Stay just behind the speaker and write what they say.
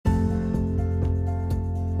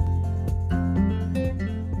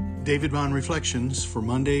David Bond Reflections for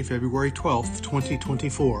Monday, February 12th,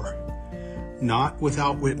 2024. Not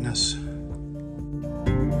without witness.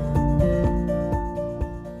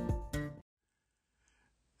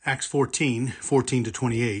 Acts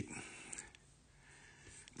 14:14-28.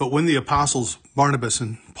 But when the apostles Barnabas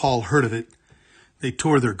and Paul heard of it, they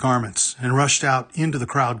tore their garments and rushed out into the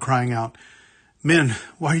crowd, crying out, "Men,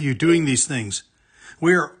 why are you doing these things?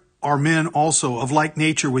 We are men also of like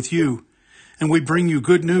nature with you, and we bring you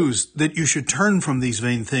good news that you should turn from these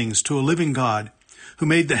vain things to a living God, who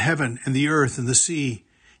made the heaven and the earth and the sea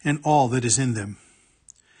and all that is in them.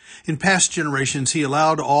 In past generations he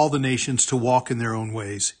allowed all the nations to walk in their own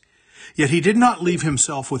ways. Yet he did not leave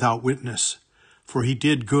himself without witness, for he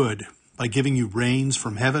did good by giving you rains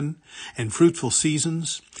from heaven and fruitful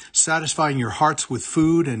seasons, satisfying your hearts with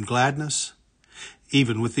food and gladness."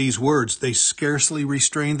 Even with these words, they scarcely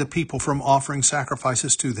restrained the people from offering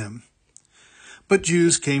sacrifices to them. But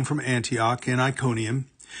Jews came from Antioch and Iconium,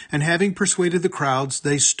 and having persuaded the crowds,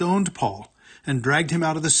 they stoned Paul and dragged him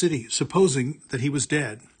out of the city, supposing that he was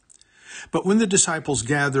dead. But when the disciples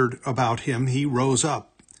gathered about him, he rose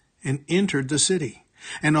up and entered the city.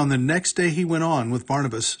 And on the next day he went on with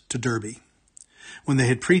Barnabas to Derbe. When they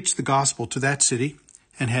had preached the gospel to that city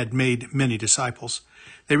and had made many disciples,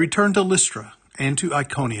 they returned to Lystra and to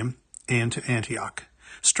Iconium and to Antioch,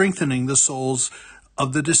 strengthening the souls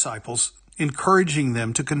of the disciples, encouraging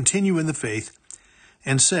them to continue in the faith,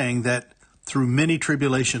 and saying that through many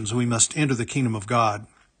tribulations we must enter the kingdom of God.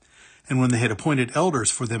 And when they had appointed elders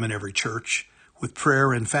for them in every church, with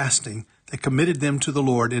prayer and fasting, they committed them to the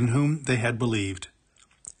Lord in whom they had believed.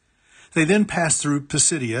 They then passed through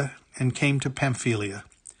Pisidia and came to Pamphylia.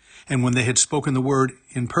 And when they had spoken the word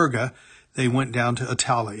in Perga, they went down to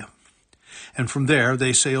Attalia. And from there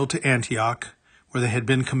they sailed to Antioch, where they had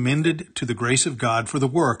been commended to the grace of God for the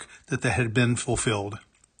work that they had been fulfilled.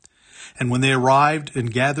 And when they arrived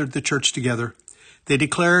and gathered the church together, they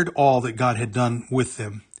declared all that God had done with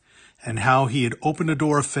them, and how he had opened a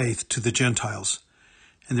door of faith to the Gentiles.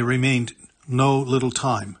 And they remained no little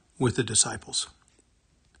time with the disciples.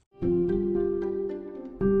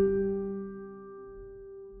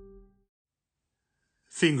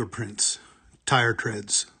 Fingerprints, tire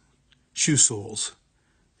treads, shoe soles,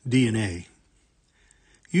 DNA.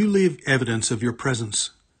 You leave evidence of your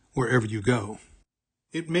presence wherever you go.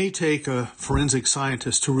 It may take a forensic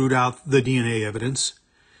scientist to root out the DNA evidence.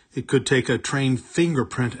 It could take a trained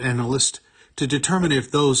fingerprint analyst to determine if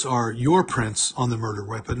those are your prints on the murder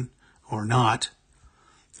weapon or not.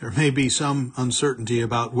 There may be some uncertainty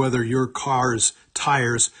about whether your car's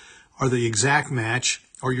tires are the exact match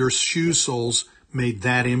or your shoe soles made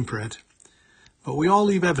that imprint. But we all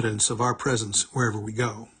leave evidence of our presence wherever we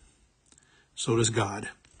go. So does God.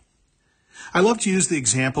 I love to use the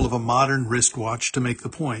example of a modern wristwatch to make the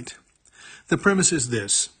point. The premise is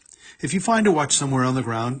this. If you find a watch somewhere on the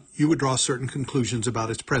ground, you would draw certain conclusions about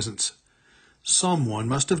its presence. Someone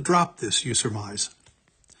must have dropped this, you surmise.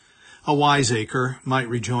 A wiseacre might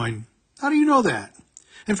rejoin, "How do you know that?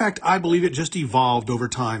 In fact, I believe it just evolved over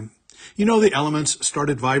time. You know, the elements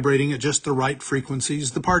started vibrating at just the right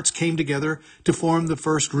frequencies. The parts came together to form the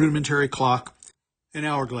first rudimentary clock, an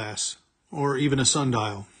hourglass, or even a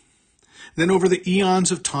sundial. Then over the eons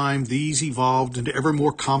of time, these evolved into ever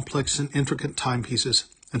more complex and intricate timepieces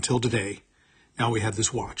until today. Now we have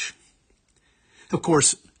this watch." Of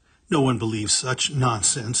course, no one believes such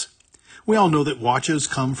nonsense. We all know that watches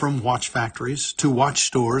come from watch factories to watch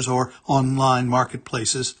stores or online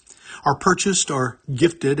marketplaces, are purchased or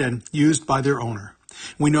gifted and used by their owner.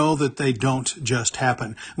 We know that they don't just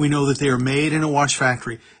happen. We know that they are made in a watch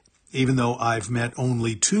factory, even though I've met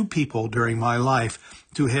only 2 people during my life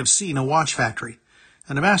to have seen a watch factory.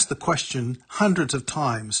 And I've asked the question hundreds of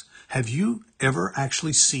times, have you ever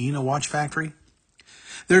actually seen a watch factory?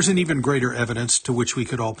 There's an even greater evidence to which we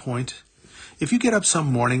could all point. If you get up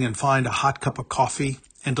some morning and find a hot cup of coffee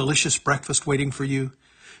and delicious breakfast waiting for you,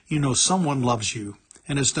 you know someone loves you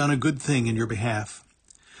and has done a good thing in your behalf.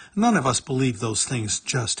 None of us believe those things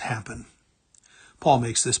just happen. Paul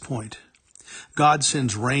makes this point. God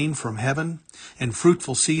sends rain from heaven and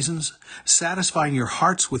fruitful seasons, satisfying your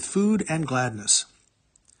hearts with food and gladness.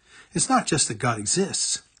 It's not just that God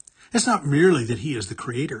exists. It's not merely that he is the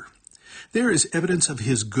creator. There is evidence of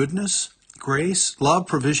his goodness, grace, love,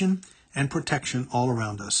 provision, and protection all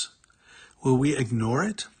around us. Will we ignore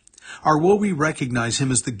it? Or will we recognize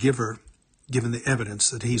him as the giver, given the evidence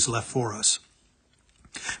that he's left for us?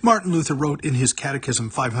 Martin Luther wrote in his catechism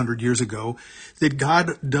 500 years ago that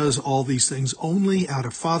God does all these things only out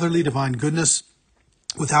of fatherly divine goodness,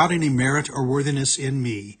 without any merit or worthiness in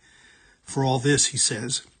me. For all this, he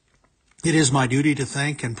says, It is my duty to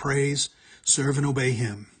thank and praise, serve and obey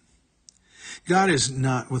Him. God is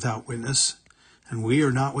not without witness, and we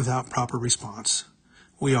are not without proper response.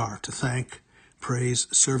 We are to thank, praise,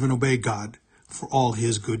 serve, and obey God for all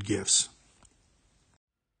His good gifts.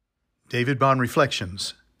 David Bond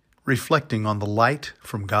Reflections, reflecting on the light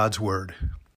from God's Word.